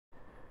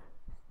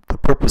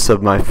Purpose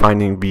of my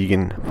Finding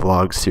Vegan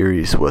vlog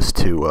series was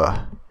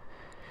to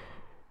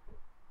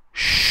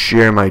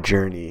share my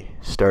journey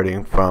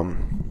starting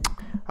from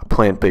a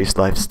plant-based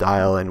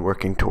lifestyle and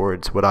working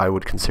towards what I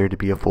would consider to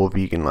be a full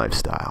vegan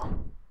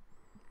lifestyle.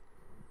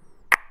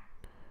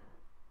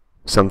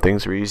 Some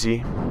things are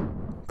easy.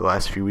 The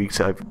last few weeks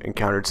I've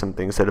encountered some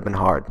things that have been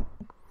hard.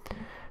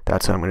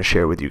 That's what I'm going to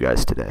share with you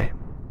guys today.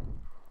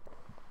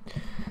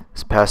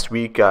 This past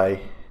week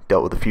I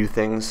dealt with a few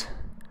things.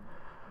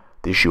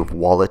 The issue of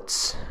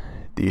wallets,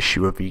 the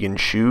issue of vegan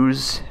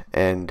shoes,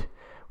 and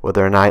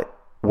whether or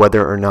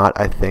not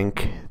I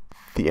think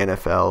the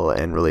NFL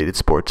and related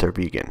sports are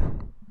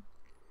vegan.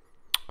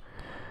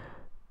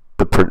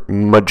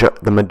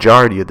 The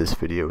majority of this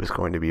video is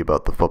going to be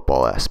about the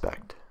football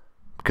aspect,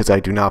 because I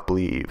do not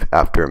believe,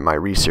 after my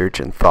research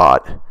and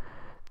thought,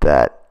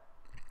 that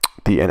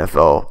the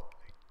NFL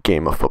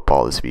game of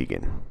football is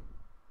vegan.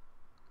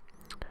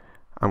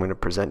 I'm going to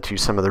present to you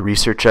some of the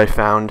research I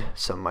found,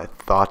 some of my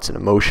thoughts and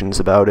emotions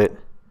about it,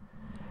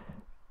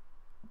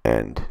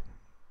 and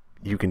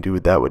you can do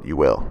with that what you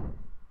will.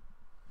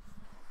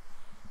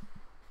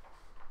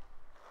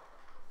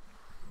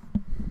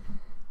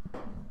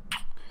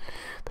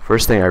 The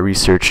first thing I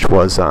researched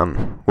was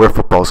where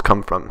footballs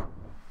come from,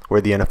 where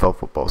the NFL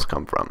footballs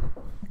come from.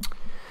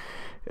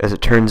 As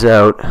it turns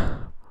out,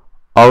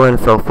 all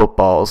NFL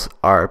footballs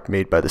are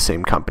made by the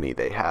same company.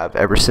 They have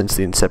ever since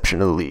the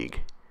inception of the league.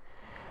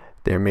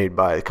 They're made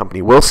by the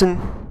company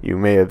Wilson. You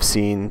may have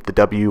seen the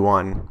W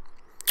on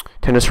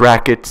tennis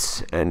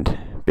rackets and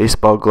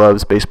baseball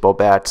gloves, baseball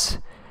bats.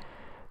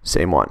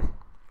 Same one.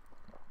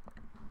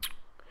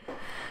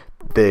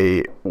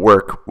 They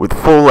work with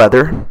full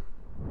leather.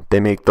 They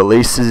make the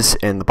laces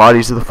and the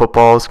bodies of the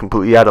footballs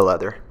completely out of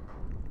leather.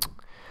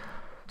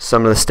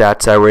 Some of the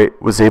stats I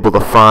was able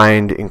to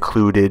find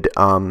included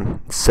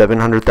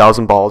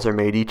 700,000 balls are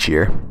made each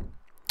year.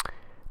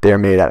 They are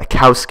made out of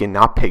cow skin,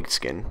 not pig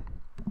skin.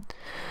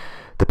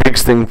 The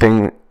pigskin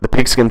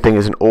thing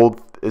is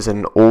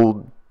an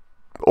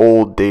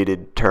old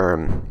dated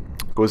term.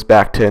 It goes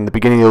back to in the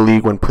beginning of the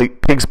league when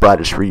pigs'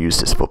 bladders were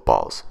used as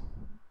footballs.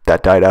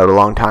 That died out a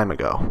long time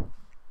ago.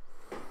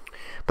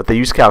 But they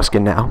use cow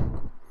skin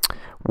now.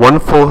 One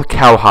full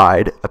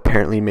cowhide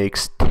apparently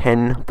makes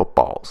 10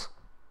 footballs.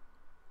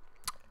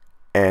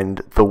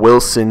 And the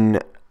Wilson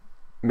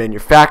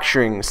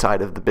manufacturing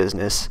side of the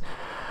business,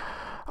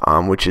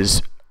 which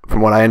is,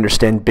 from what I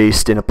understand,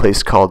 based in a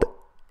place called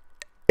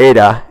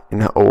Ada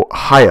in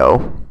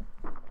Ohio,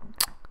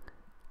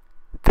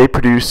 they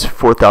produce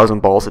 4,000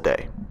 balls a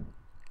day.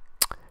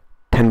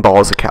 10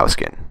 balls of cow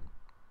skin.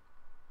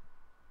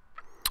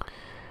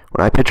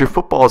 When I picture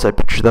footballs, I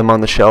picture them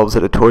on the shelves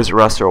at a Toys R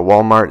Us or a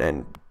Walmart,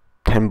 and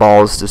 10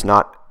 balls does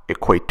not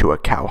equate to a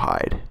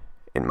cowhide,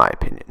 in my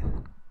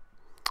opinion.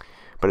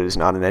 But it is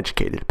not an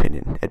educated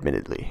opinion,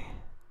 admittedly.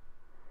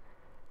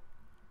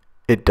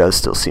 It does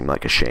still seem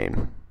like a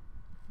shame.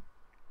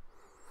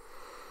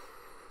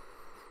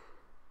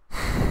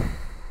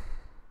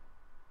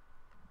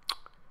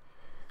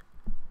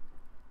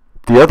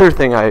 The other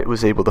thing I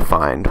was able to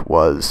find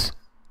was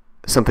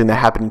something that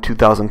happened in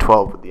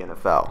 2012 with the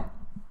NFL.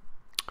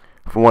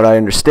 From what I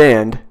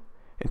understand,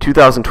 in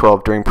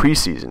 2012 during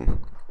preseason,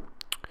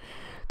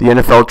 the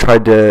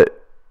NFL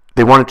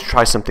they wanted to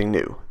try something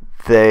new.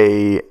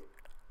 They,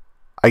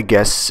 I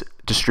guess,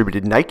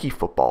 distributed Nike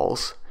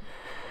footballs,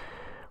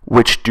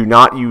 which do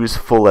not use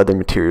full leather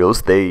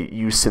materials. They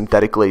use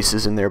synthetic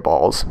laces in their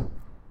balls.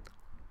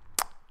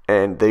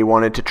 And they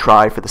wanted to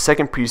try, for the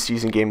second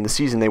preseason game of the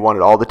season, they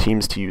wanted all the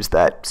teams to use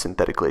that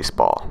synthetic lace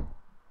ball.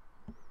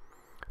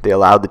 They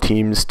allowed the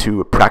teams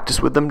to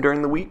practice with them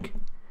during the week,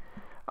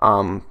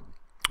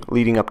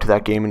 leading up to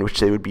that game in which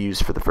they would be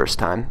used for the first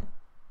time.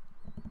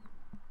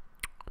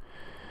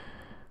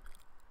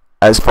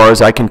 As far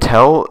as I can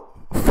tell,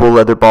 full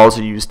leather balls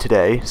are used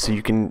today, so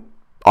you can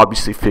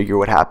obviously figure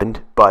what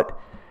happened. But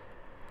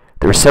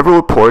there were several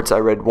reports. I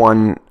read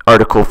one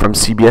article from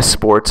CBS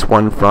Sports,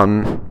 one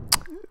from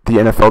the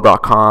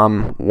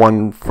NFL.com,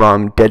 one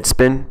from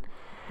Deadspin,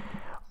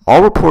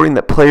 all reporting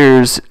that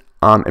players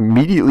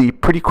immediately,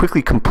 pretty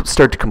quickly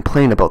start to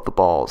complain about the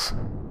balls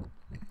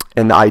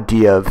and the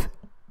idea of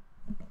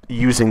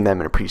using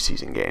them in a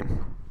preseason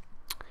game.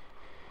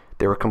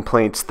 There were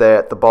complaints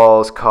that the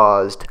balls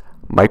caused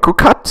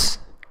microcuts,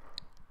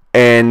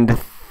 and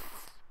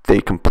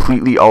they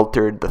completely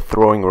altered the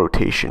throwing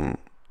rotation,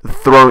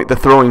 the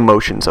throwing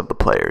motions of the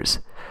players.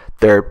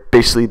 Their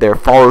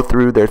follow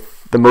through,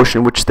 the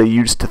motion which they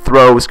used to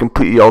throw was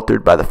completely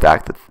altered by the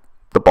fact that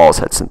the balls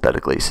had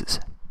synthetic laces.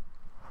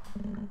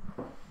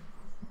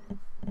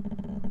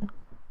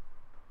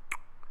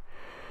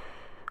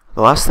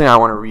 The last thing I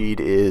want to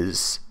read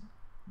is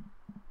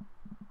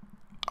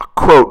a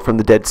quote from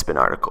the Deadspin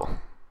article.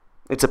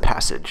 It's a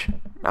passage.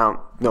 I don't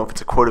know if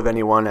it's a quote of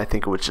anyone. I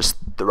think it was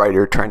just the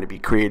writer trying to be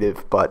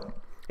creative, but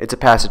it's a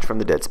passage from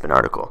the Deadspin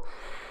article.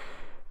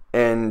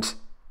 And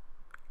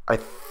I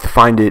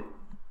find it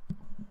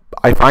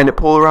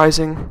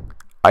polarizing.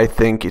 I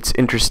think it's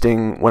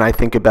interesting when I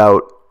think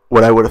about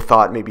what I would have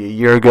thought maybe a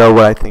year ago,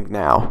 what I think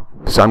now.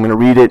 So I'm going to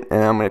read it,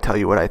 and I'm going to tell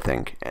you what I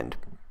think, and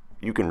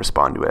you can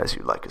respond to it as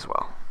you'd like as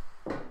well.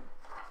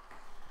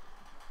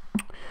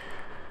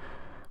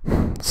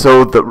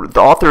 So the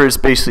author is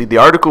basically, the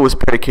article was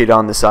predicated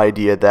on this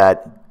idea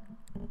that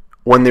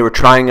when they were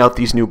trying out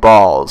these new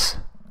balls,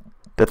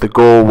 that the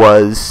goal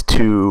was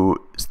to,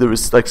 there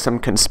was like some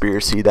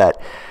conspiracy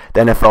that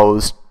the NFL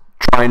was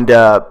trying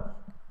to,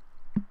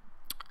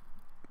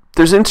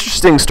 there's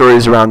interesting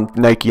stories around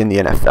Nike and the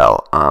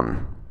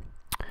NFL.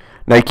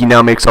 Nike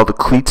now makes all the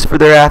cleats for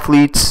their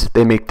athletes.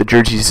 They make the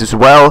jerseys as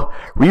well.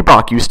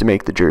 Reebok used to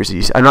make the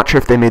jerseys. I'm not sure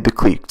if they made the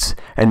cleats,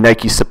 and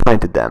Nike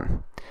supplanted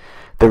them.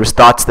 There was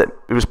thoughts that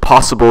it was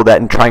possible that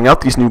in trying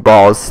out these new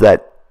balls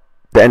that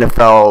the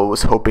NFL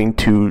was hoping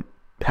to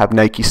have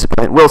Nike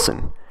supplant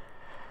Wilson.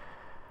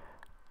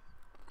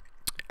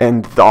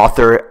 And the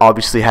author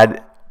obviously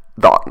had,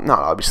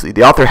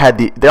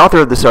 the author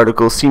of this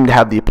article seemed to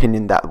have the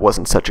opinion that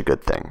wasn't such a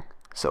good thing.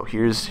 So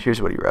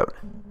here's what he wrote.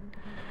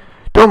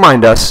 Don't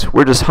mind us,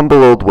 we're just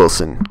humble old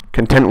Wilson,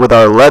 content with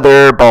our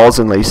leather, balls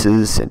and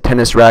laces, and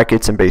tennis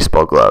rackets and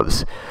baseball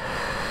gloves.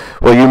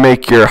 Well, you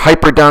make your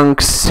hyper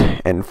dunks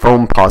and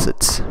foam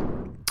posits.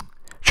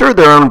 Sure,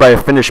 they're owned by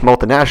a Finnish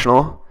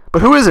multinational,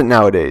 but who isn't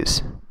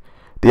nowadays?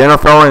 The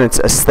NFL and its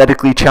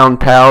aesthetically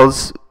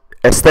challenged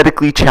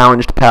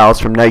pals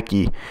from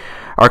Nike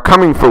are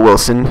coming for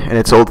Wilson and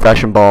its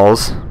old-fashioned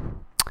balls.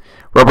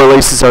 Rubber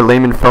laces are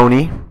lame and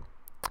phony.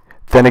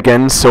 Then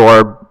again, so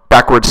are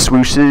backward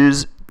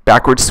swooshes,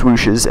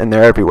 and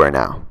they're everywhere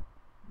now.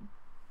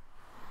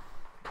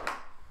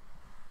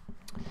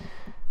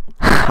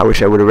 I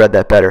wish I would have read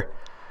that better.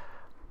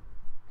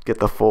 Get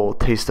the full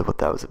taste of what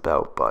that was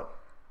about, but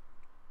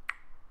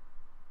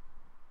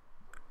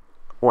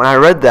when I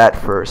read that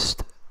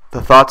first,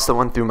 the thoughts that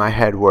went through my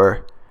head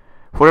were,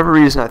 for whatever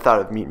reason, I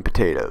thought of meat and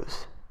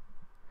potatoes.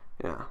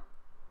 Yeah.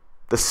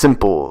 The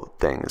simple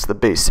things, the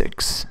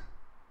basics,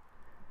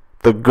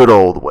 the good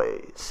old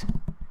ways.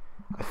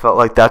 I felt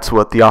like that's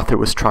what the author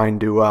was trying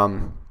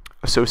to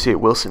associate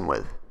Wilson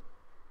with.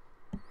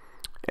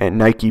 And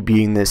Nike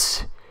being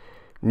this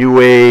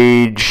new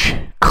age,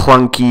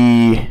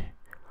 clunky,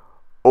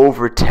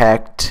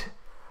 over-teched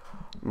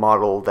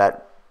model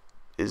that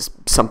is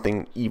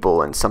something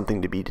evil and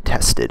something to be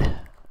detested.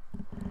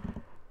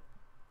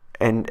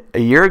 And a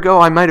year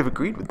ago, I might have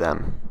agreed with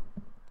them.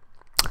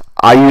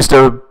 I used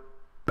a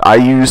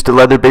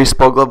leather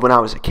baseball glove when I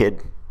was a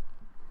kid.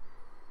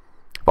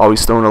 I've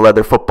always thrown a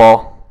leather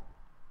football.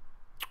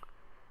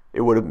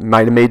 It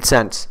might have made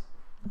sense.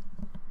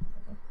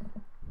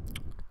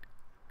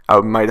 I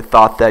might have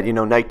thought that,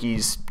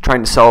 Nike's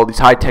trying to sell all these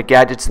high-tech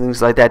gadgets and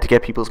things like that to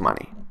get people's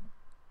money.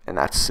 And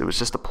it was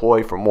just a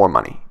ploy for more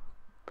money.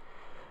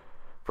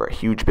 For a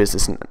huge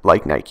business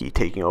like Nike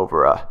taking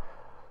over a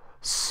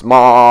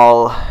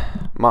small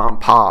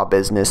mom-and-pop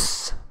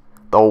business,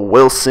 the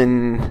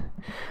Wilson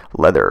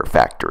Leather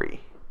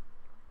Factory.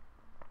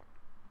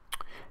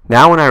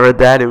 Now when I read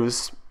that, it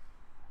was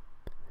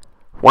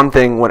one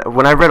thing,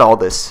 when I read all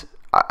this,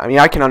 I mean,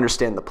 I can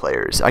understand the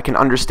players. I can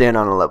understand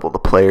on a level the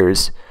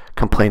players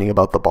complaining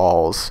about the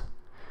balls.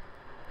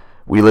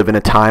 We live in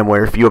a time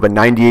where if you have a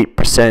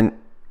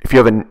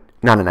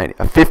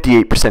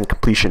 58%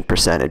 completion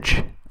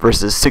percentage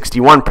versus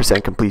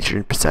 61%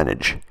 completion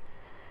percentage,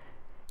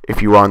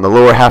 if you are on the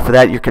lower half of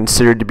that, you're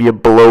considered to be a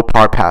below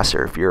par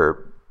passer. If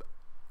you're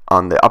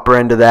on the upper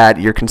end of that,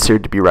 you're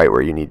considered to be right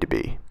where you need to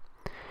be.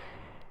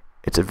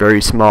 It's a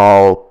very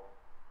small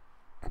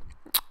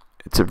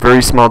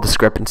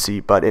discrepancy,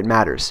 but it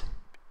matters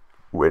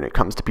when it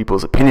comes to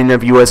people's opinion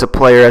of you as a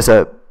player, as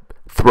a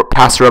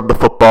passer of the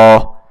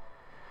football,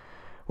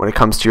 when it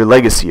comes to your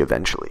legacy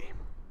eventually.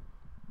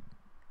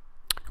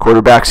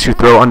 Quarterbacks who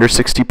throw under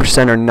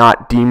 60% are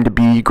not deemed to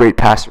be great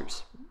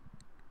passers.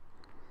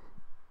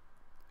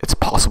 It's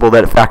possible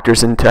that it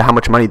factors into how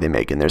much money they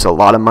make, and there's a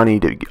lot of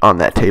money on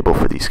that table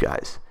for these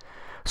guys.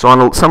 So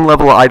on some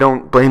level, I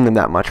don't blame them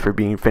that much for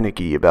being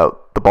finicky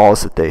about the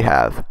balls that they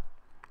have.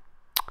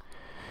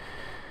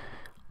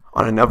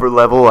 On another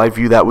level, I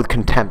view that with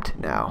contempt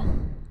now.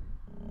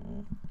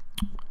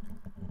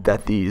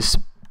 That these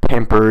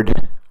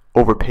pampered,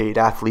 overpaid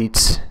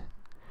athletes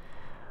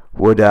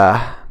would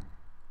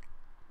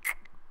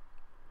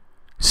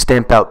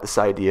stamp out this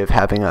idea of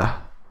having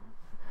a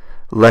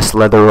less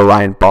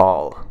leather-reliant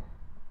ball.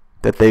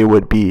 That they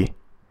would be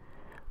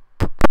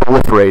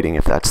proliferating,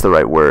 if that's the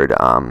right word,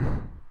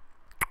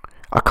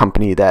 a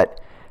company that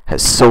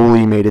has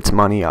solely made its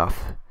money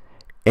off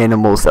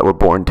animals that were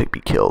born to be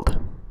killed.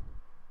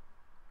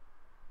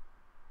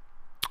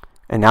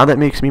 And now that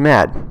makes me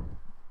mad.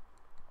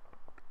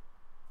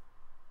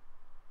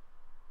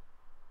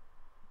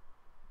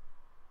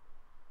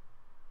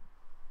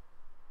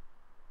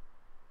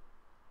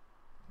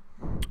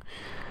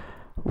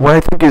 What I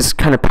think is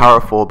kind of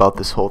powerful about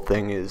this whole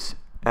thing is,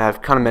 and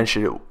I've kind of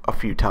mentioned it a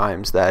few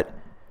times, that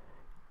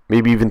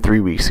maybe even 3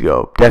 weeks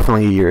ago,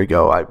 definitely a year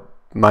ago, I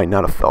might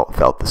not have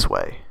felt this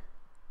way.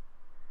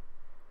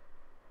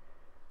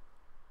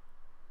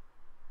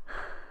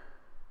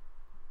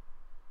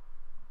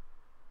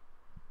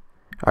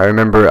 I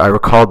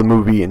recall the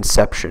movie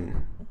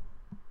Inception.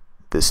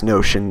 This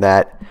notion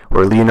that,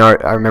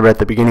 I remember at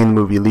the beginning of the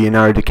movie,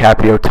 Leonardo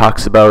DiCaprio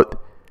talks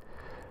about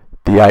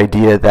the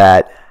idea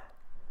that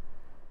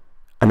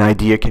an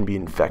idea can be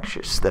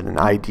infectious, that an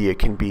idea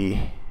can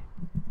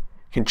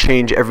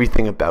change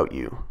everything about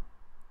you,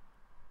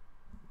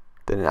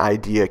 that an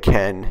idea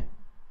can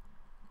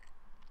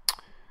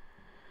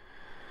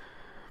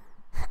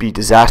be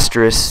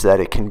disastrous, that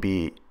it can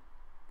be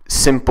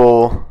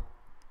simple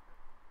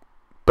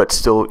but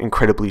still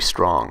incredibly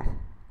strong.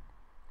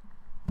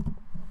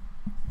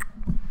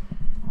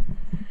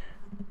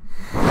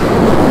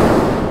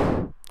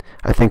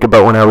 I think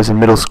about when I was in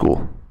middle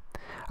school.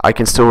 I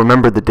can still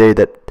remember the day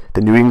that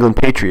the New England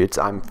Patriots,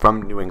 I'm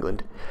from New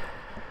England,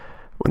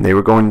 when they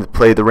were going to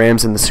play the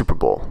Rams in the Super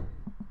Bowl.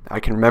 I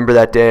can remember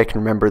that day. I can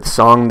remember the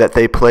song that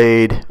they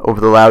played over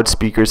the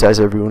loudspeakers as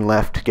everyone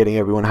left, getting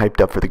everyone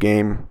hyped up for the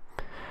game.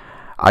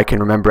 I can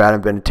remember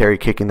Adam Vinatieri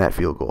kicking that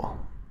field goal.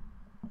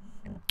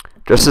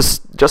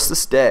 Just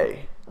this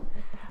day,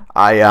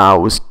 I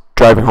was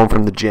driving home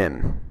from the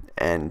gym,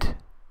 and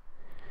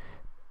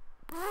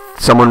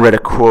someone read a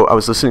quote. I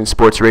was listening to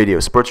sports radio.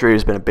 Sports radio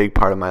has been a big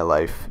part of my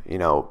life. You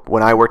know,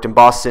 when I worked in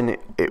Boston,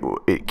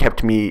 it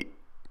kept me.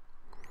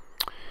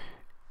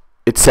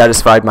 It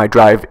satisfied my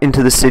drive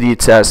into the city.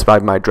 It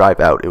satisfied my drive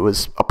out. It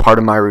was a part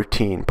of my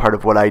routine, part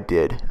of what I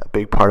did, a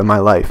big part of my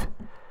life.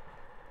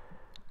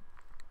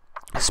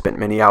 I spent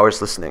many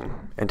hours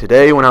listening. And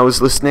today, when I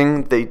was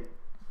listening, they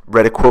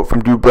read a quote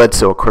from Drew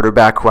Bledsoe, a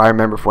quarterback who I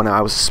remember from when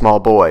I was a small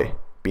boy,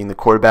 being the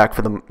quarterback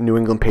for the New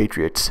England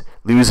Patriots,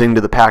 losing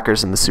to the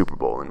Packers in the Super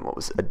Bowl in what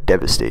was a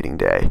devastating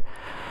day.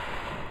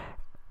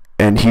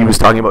 And he was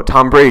talking about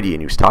Tom Brady,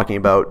 and he was talking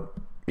about,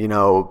 you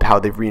know, how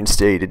they've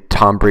reinstated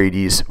Tom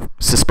Brady's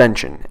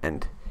suspension.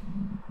 And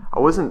I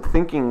wasn't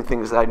thinking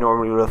things that I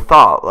normally would have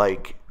thought,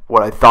 like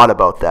what I thought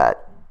about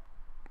that,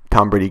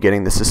 Tom Brady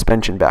getting the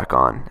suspension back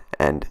on.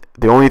 And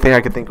the only thing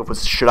I could think of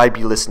was, should I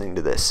be listening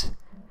to this?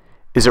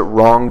 Is it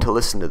wrong to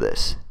listen to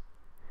this?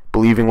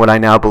 Believing what I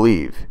now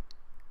believe?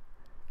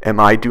 Am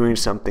I doing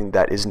something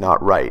that is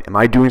not right? Am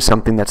I doing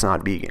something that's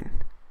not vegan?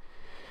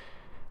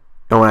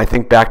 And when I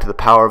think back to the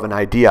power of an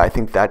idea, I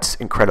think that's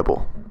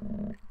incredible.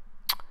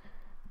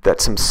 That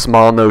some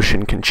small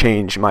notion can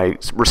change my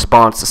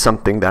response to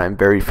something that I'm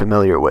very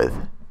familiar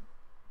with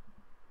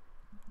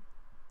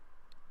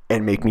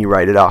and make me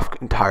write it off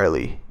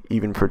entirely,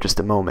 even for just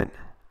a moment.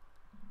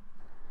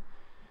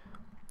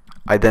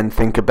 I then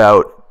think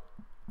about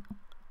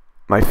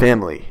my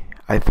family.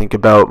 I think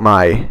about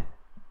my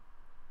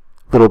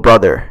little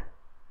brother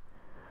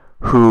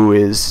who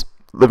is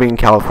living in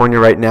California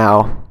right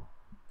now.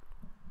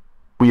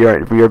 We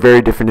are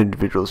very different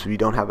individuals. We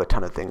don't have a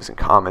ton of things in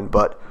common,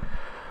 but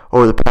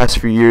over the past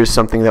few years,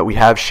 something that we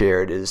have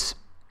shared is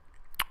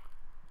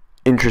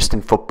interest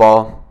in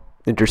football,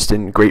 interest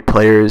in great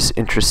players,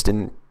 interest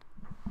in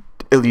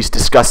at least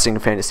discussing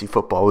fantasy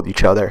football with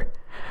each other.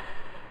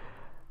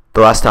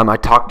 The last time I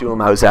talked to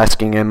him, I was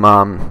asking him,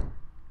 it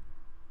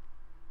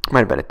might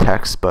have been a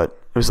text, but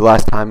it was the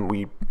last time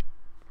we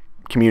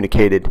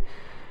communicated.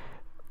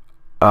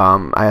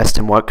 I asked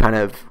him what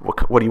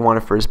he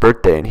wanted for his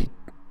birthday, and he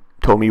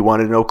told me he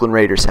wanted an Oakland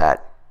Raiders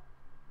hat.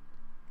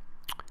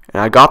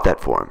 And I got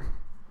that for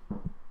him.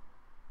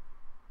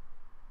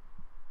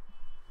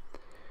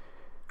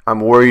 I'm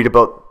worried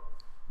about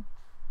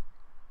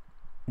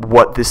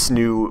what this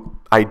new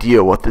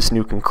idea, what this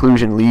new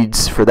conclusion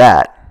leads for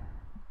that.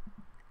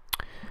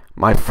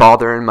 My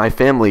father and my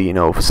family, you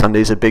know,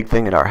 Sunday's a big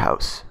thing at our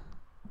house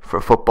for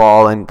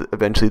football and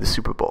eventually the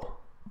Super Bowl.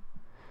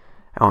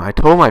 And when I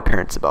told my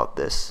parents about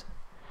this,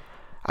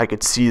 I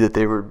could see that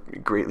they were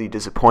greatly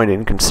disappointed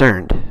and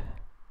concerned.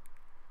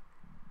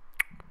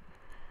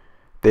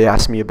 They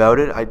asked me about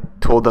it. I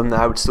told them that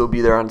I would still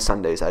be there on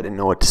Sundays. I didn't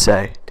know what to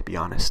say, to be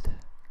honest.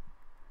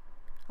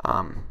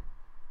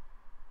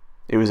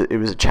 It was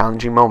a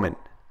challenging moment,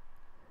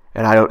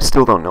 and I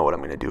still don't know what I'm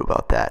going to do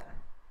about that.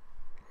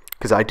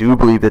 Because I do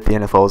believe that the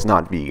NFL is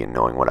not vegan,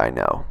 knowing what I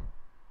know.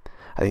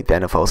 I think the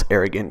NFL is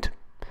arrogant.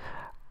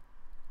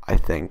 I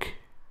think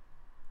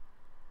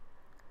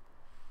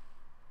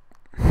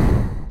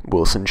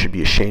Wilson should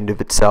be ashamed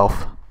of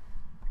itself.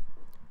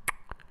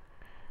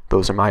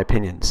 Those are my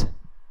opinions.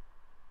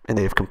 And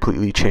they have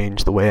completely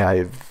changed the way I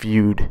have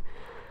viewed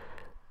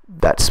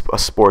that's a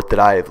sport that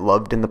I have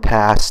loved in the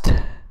past,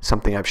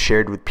 something I've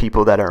shared with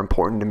people that are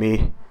important to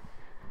me.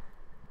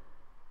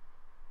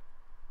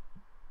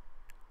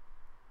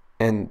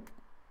 And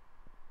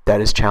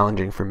that is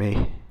challenging for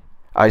me.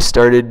 I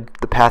started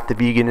the path to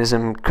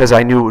veganism because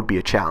I knew it would be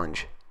a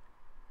challenge.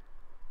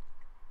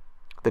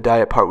 The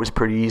diet part was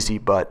pretty easy,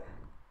 but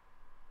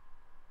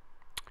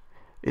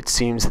it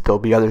seems that there'll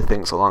be other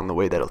things along the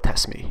way that'll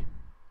test me.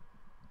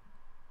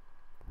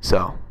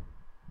 So,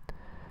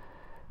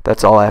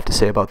 that's all I have to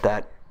say about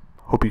that.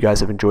 Hope you guys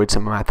have enjoyed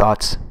some of my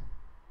thoughts.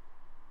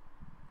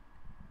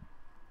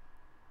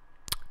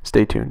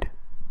 Stay tuned.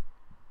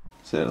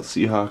 Seattle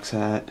Seahawks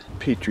hat,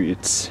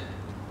 Patriots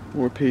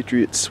More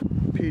Patriots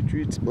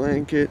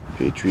blanket,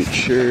 Patriot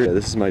shirt. Yeah,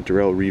 this is my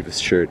Darrelle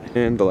Revis shirt,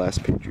 and the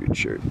last Patriot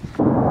shirt.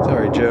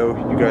 Sorry, Joe,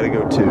 you gotta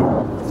go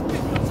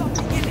too.